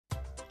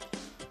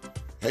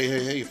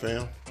Hey,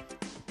 fam.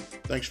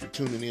 Thanks for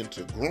tuning in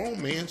to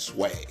Grown Man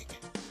Swag.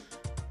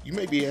 You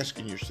may be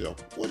asking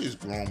yourself, what is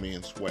Grown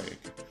Man Swag?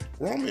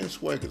 Grown Man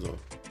Swag is a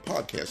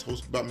podcast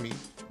hosted by me,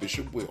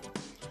 Bishop Will.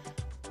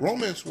 Grown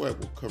Man Swag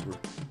will cover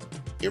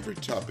every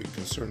topic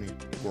concerning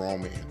the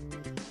grown man.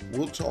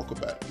 We'll talk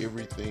about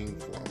everything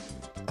from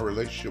our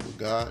relationship with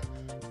God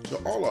to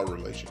all our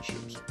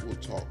relationships. We'll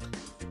talk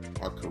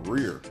our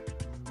career.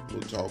 We'll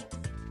talk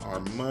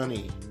our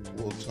money.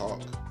 We'll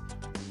talk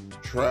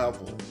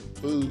travel,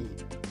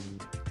 food.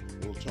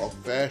 We'll talk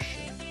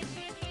fashion,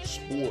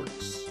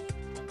 sports.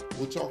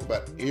 We'll talk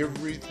about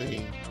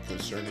everything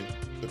concerning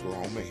the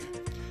grown man.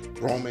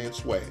 Grown Man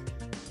Swag.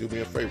 Do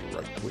me a favor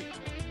right quick.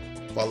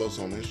 Follow us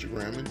on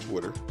Instagram and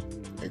Twitter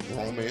at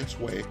Grown Man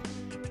Swag.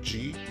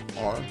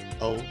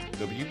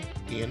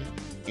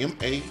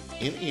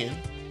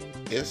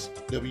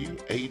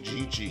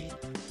 GROWNMANNSWAGG.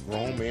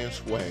 Grown Man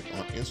Swag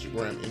on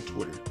Instagram and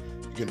Twitter.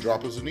 You can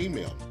drop us an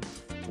email.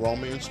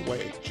 Grown Man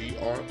Swag,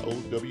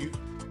 GROWNMANNSWAGG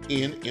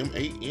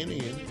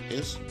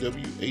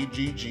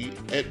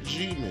at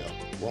Gmail.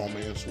 Grown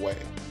Man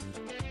Swag.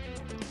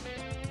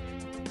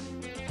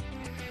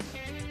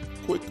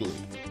 Quickly,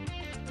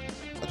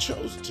 I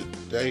chose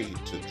today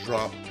to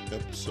drop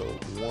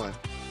episode 1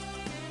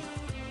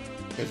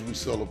 as we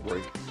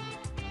celebrate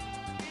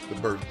the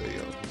birthday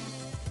of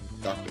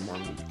Dr.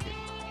 Martin Luther King.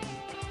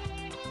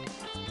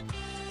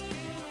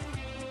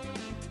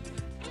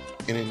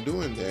 And in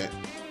doing that,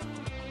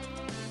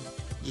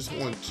 just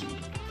want to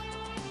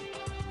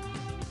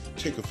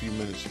take a few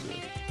minutes to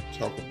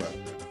talk about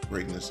the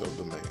greatness of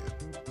the man,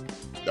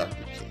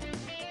 Dr. King.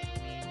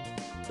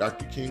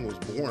 Dr. King was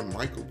born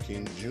Michael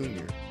King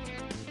Jr.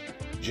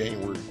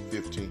 January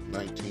 15,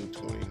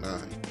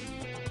 1929.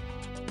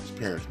 His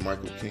parents,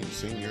 Michael King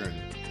Sr.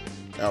 and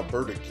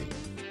Alberta King.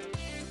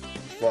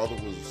 His father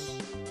was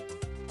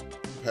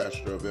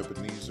pastor of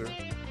Ebenezer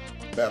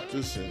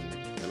Baptist in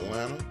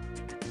Atlanta.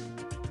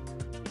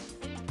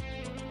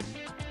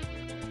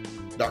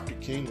 Dr.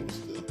 King was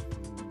the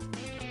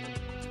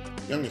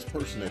youngest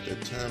person at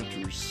that time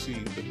to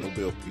receive the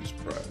Nobel Peace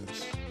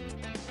Prize.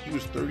 He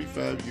was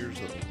 35 years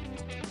old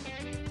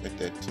at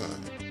that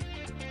time.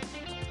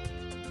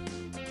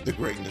 The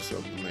greatness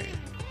of the man.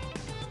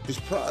 His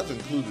prize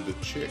included a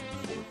check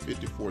for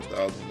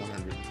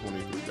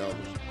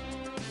 $54,123,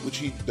 which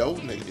he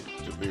donated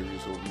to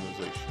various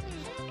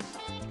organizations.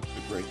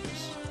 The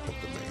greatness of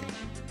the man.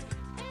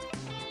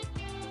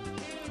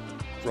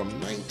 From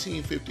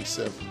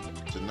 1957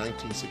 to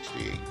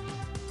 1968,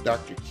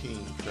 Dr.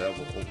 King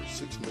traveled over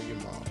 6 million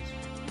miles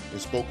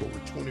and spoke over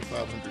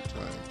 2,500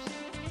 times.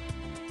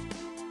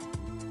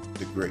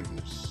 The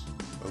greatness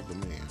of the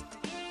man.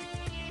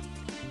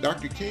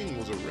 Dr. King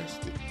was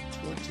arrested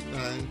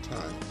 29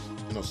 times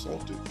and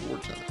assaulted 4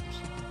 times.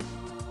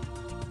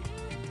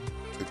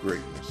 The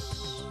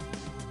greatness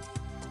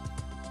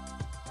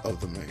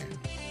of the man.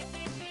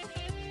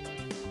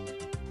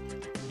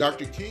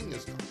 Dr. King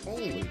is the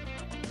only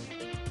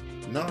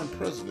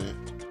non-president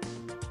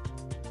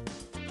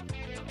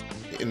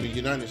in the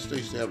United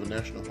States to have a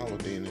national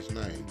holiday in his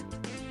name.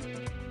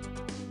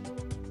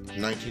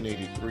 In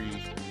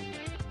 1983,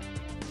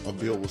 a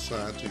bill was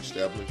signed to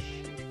establish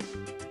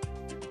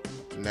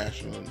a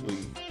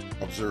nationally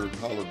observed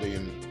holiday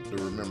in the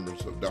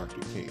remembrance of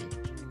Dr. King.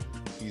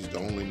 He's the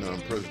only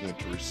non-president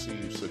to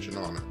receive such an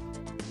honor.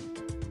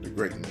 The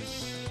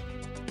greatness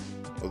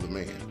of the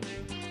man.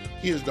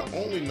 He is the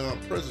only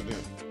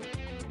non-president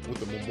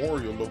with a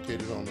memorial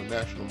located on the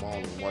National Mall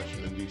in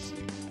Washington, D.C.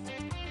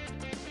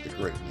 The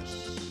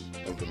greatness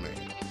of the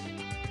man.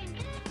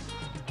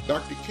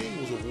 Dr. King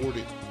was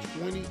awarded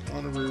 20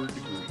 honorary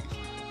degrees.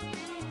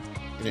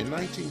 And in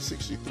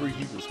 1963,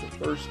 he was the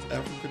first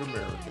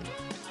African-American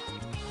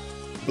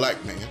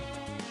black man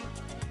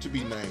to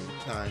be named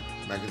Time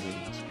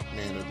Magazine's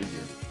Man of the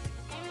Year.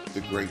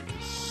 The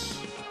greatness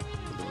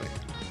of the man.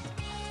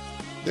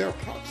 There are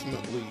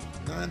approximately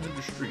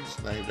 900 streets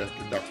named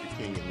after Dr.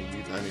 King in the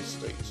United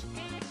States.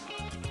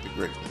 The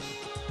greatness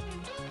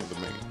of the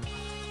man.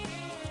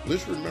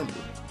 Let's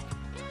remember,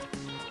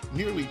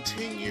 nearly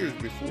 10 years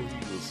before he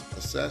was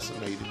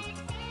assassinated,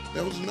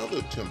 there was another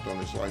attempt on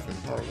his life in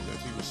Harlem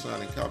as he was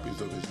signing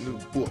copies of his new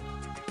book,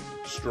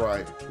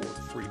 Stride Toward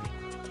Freedom.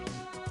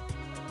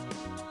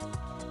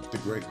 The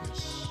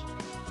greatness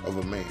of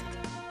a man.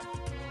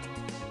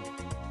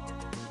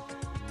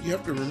 You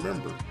have to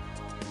remember,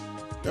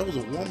 there was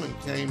a woman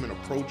came and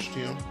approached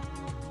him,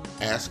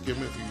 asked him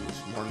if he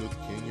was Martin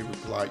Luther King. He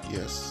replied,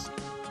 yes.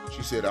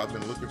 She said, I've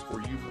been looking for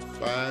you for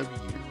 5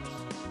 years,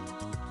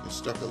 and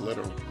stuck a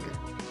letter opener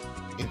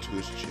into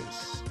his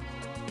chest.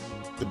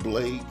 The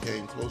blade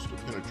came close to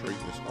penetrating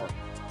his heart,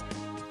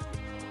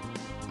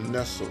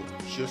 nestled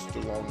just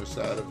along the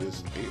side of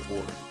his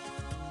aorta.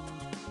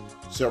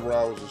 Several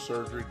hours of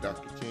surgery,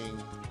 Dr.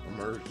 King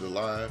emerged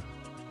alive.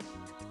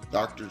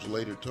 Doctors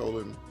later told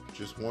him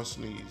just one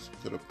sneeze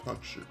could have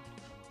punctured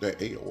the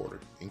aorta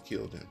and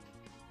killed him.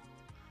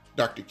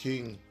 Dr.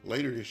 King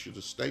later issued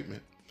a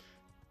statement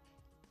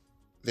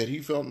that he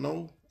felt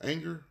no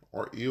anger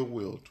or ill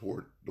will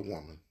toward the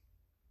woman.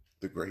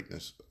 the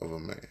greatness of a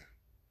man.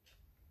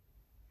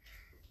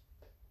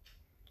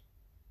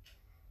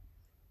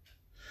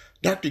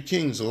 Dr.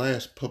 King's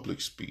last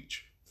public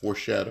speech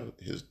foreshadowed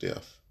his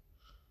death.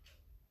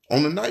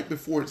 On the night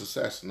before his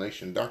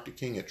assassination, Dr.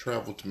 King had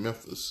traveled to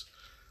Memphis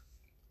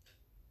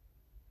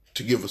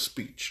to give a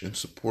speech in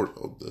support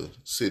of the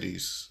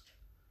city's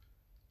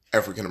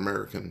African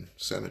American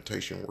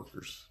sanitation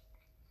workers.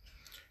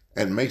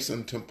 At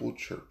Mason Temple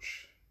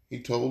Church,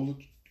 he told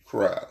the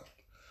crowd,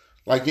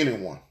 like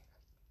anyone,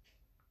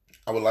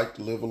 I would like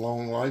to live a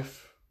long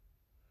life.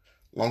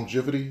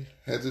 Longevity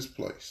has its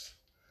place.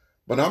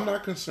 But I'm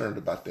not concerned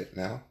about that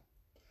now.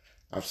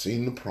 I've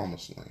seen the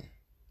promised land.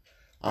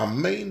 I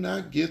may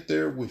not get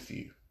there with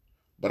you,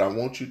 but I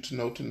want you to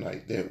know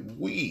tonight that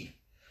we,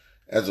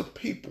 as a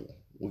people,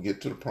 will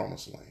get to the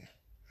promised land.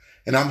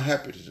 And I'm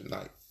happy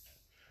tonight.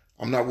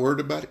 I'm not worried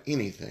about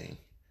anything.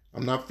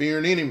 I'm not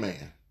fearing any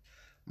man.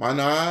 Mine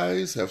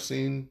eyes have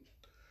seen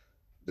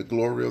the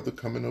glory of the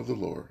coming of the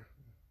Lord,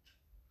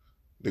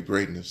 the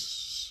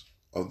greatness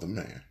of the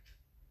man.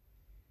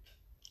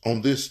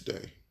 On this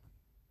day,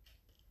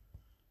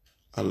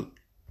 I'd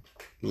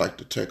like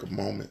to take a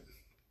moment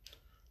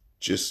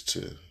just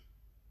to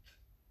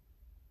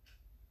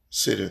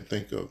sit and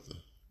think of the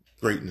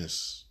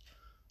greatness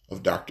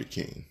of Dr.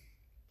 King.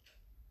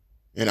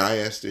 And I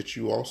ask that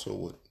you also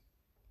would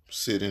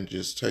sit and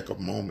just take a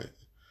moment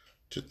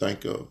to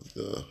think of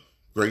the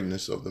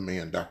greatness of the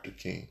man, Dr.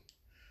 King.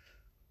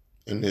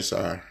 And this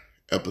our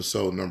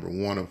episode number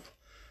 1 of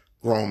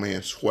Grown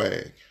Man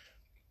Swag.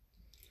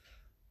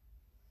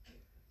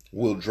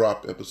 We'll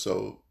drop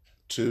episode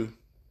 2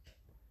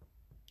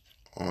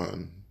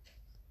 on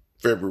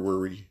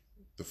February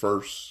the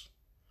 1st.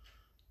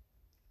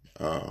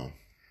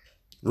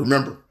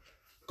 Remember,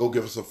 go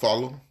give us a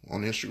follow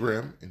on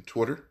Instagram and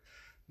Twitter.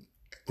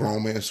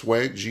 Grown Man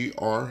Swag,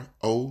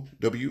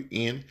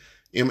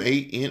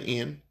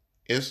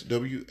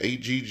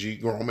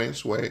 GROWNMANNSWAGG, Grown Man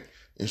Swag,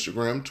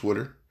 Instagram,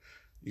 Twitter.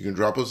 You can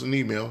drop us an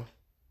email,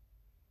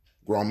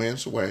 Grown Man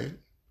Swag,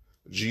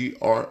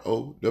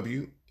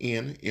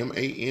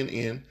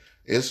 GROWNMANNSWAGG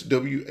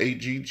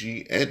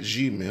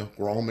 @gmail,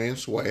 Grown Man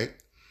Swag.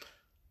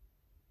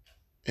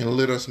 And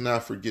let us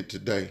not forget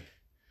today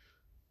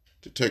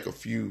to take a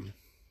few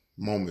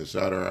moments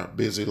out of our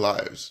busy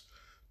lives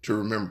to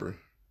remember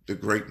the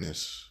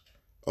greatness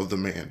of the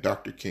man,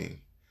 Dr.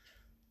 King.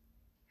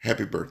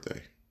 Happy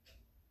birthday,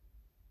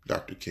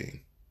 Dr.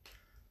 King.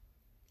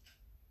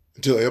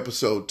 Until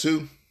episode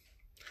 2,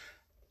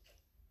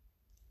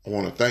 I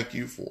want to thank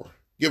you for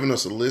giving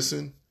us a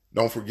listen.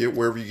 Don't forget,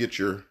 wherever you get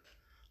your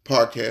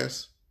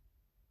podcasts,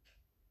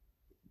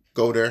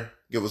 go there,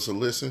 give us a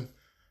listen.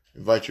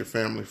 Invite your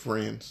family,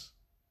 friends,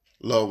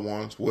 loved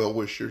ones,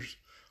 well-wishers,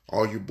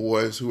 all your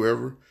boys,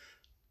 whoever.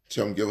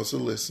 Tell them give us a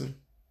listen.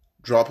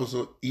 Drop us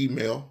an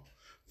email.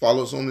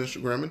 Follow us on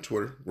Instagram and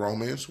Twitter, Grown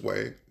Man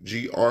Swag,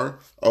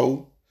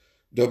 GROWNMANNSWAGG.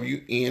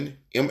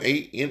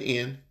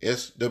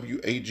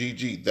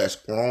 That's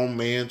Grown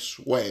Man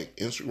Swag,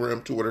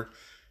 Instagram, Twitter,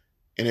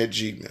 and at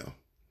Gmail.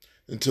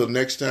 Until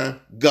next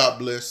time, God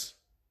bless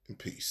and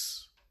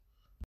peace.